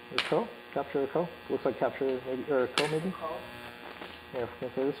 Or co? Capture or co? Looks like capture maybe, or co maybe? Call. Yeah,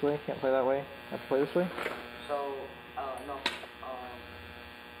 can't play this way, can't play that way. Have to play this way? So, no.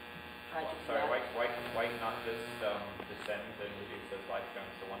 Try to Sorry, connect. why not just descend and reduce those life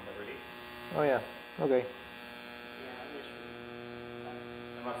stones to 1 liberty? Oh yeah, okay. Yeah, I missed it.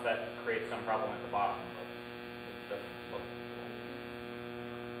 Unless that creates some problem at the bottom. But it doesn't look.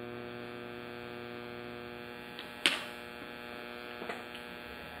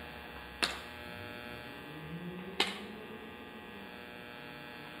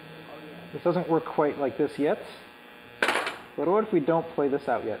 This doesn't work quite like this yet. But what if we don't play this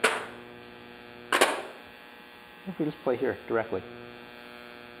out yet? What if we just play here directly?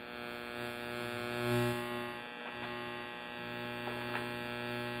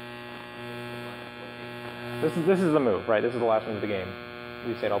 This is the move, right? This is the last move of the game.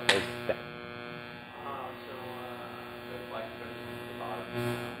 We said all plays dead.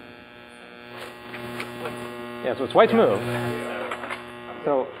 Yeah, so it's white's move.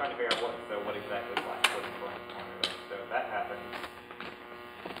 So I'm trying to figure out what exactly black was going on there. So that happened.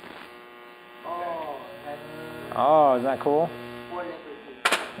 Oh, that's oh, isn't that cool? 4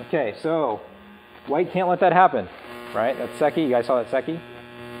 liberty. Okay, so white can't let that happen, right? That's Seki. You guys saw that Seki?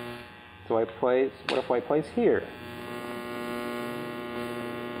 So white plays. What if white plays here?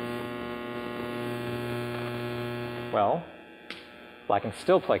 Well, black can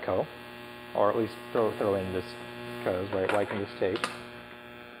still play ko, or at least throw in this ko's, right? White can just take.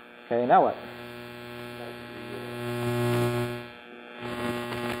 Okay, now what?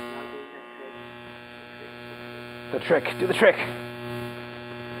 The trick. Do the trick.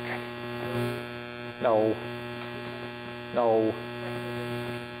 Okay. No. No.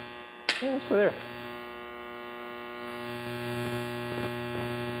 Yeah, let's go there.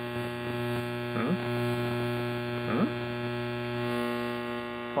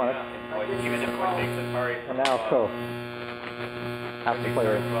 Come on. Even if one takes a parry. And now ko. Have to play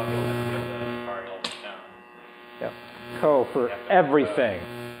right. Yep. Ko for everything.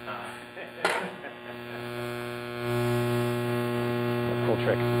 Cool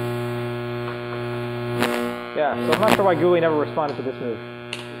trick. Yeah, so I'm not sure why Ghoulie never responded to this move.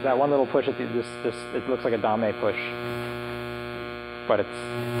 That one little push at this it looks like a dame push. But it's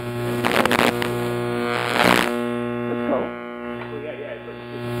ko.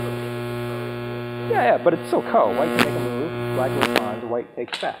 Yeah, but it's still ko. White can make a move, black responds, white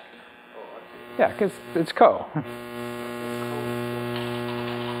takes back. Yeah, because it's ko.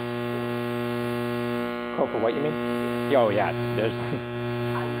 Ko for white, you mean? Oh, yeah, there's...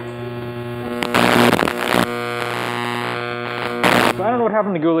 So I don't know what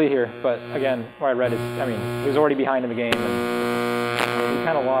happened to Ghoulie here, but again, what I read is, I mean, he was already behind in the game, and he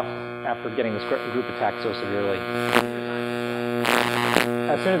kind of lost after getting this group attack so severely.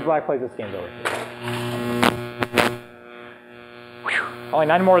 As soon as black plays, this game's over. Whew. Only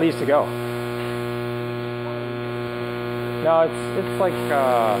 9 more of these to go. No, it's like,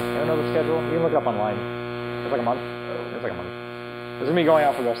 I don't know the schedule. You can look it up online. It's like a month. It's like a month. It's going to be going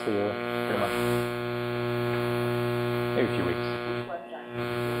out for the rest of the year, pretty much. Maybe a few weeks.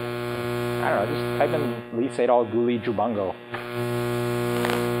 I don't know, just type in Lee Sedol Ghoulie Jubango.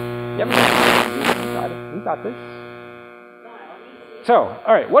 Yep. You got this. So,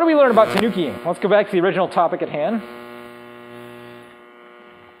 alright, what do we learn about Tanukiing? Let's go back to the original topic at hand.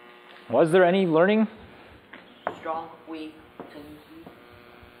 Was there any learning? Strong, weak, Tanuki.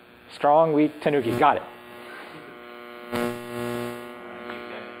 Strong, weak, Tanuki. Got it. You can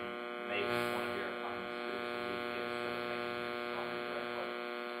make one of your opponents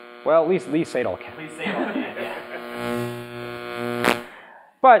Well, at least Lee Sedol can. Please say all yeah.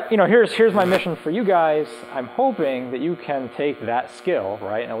 But, you know, here's my mission for you guys. I'm hoping that you can take that skill,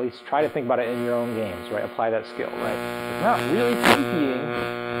 right, and at least try to think about it in your own games, right? Apply that skill, right? It's not really Tanukiing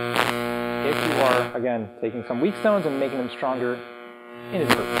if you are, again, taking some weak stones and making them stronger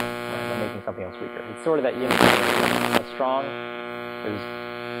inadvertently, right? And making something else weaker. It's sort of that yin and yang. That's strong is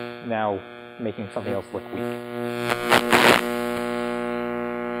now making something else look weak.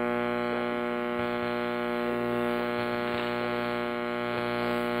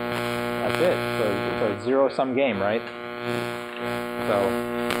 That's it. So it's a zero-sum game, right? So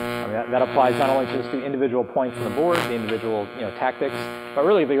I mean, that applies not only to just the individual points on the board, the individual tactics, but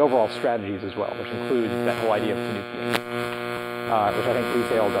really the overall strategies as well, which includes that whole idea of Tanukiing, which I think Lee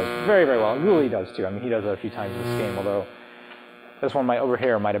Sedol does very, very well, and Ghoulie does too. I mean, he does it a few times in this game, although This one, my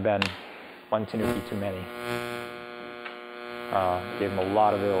overhair might have been one Tanuki too many. Gave him a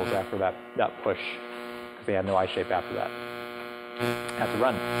lot of ills after that push, because they had no eye shape after that. Had to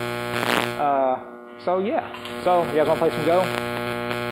run. So yeah. So you guys want to play some Go?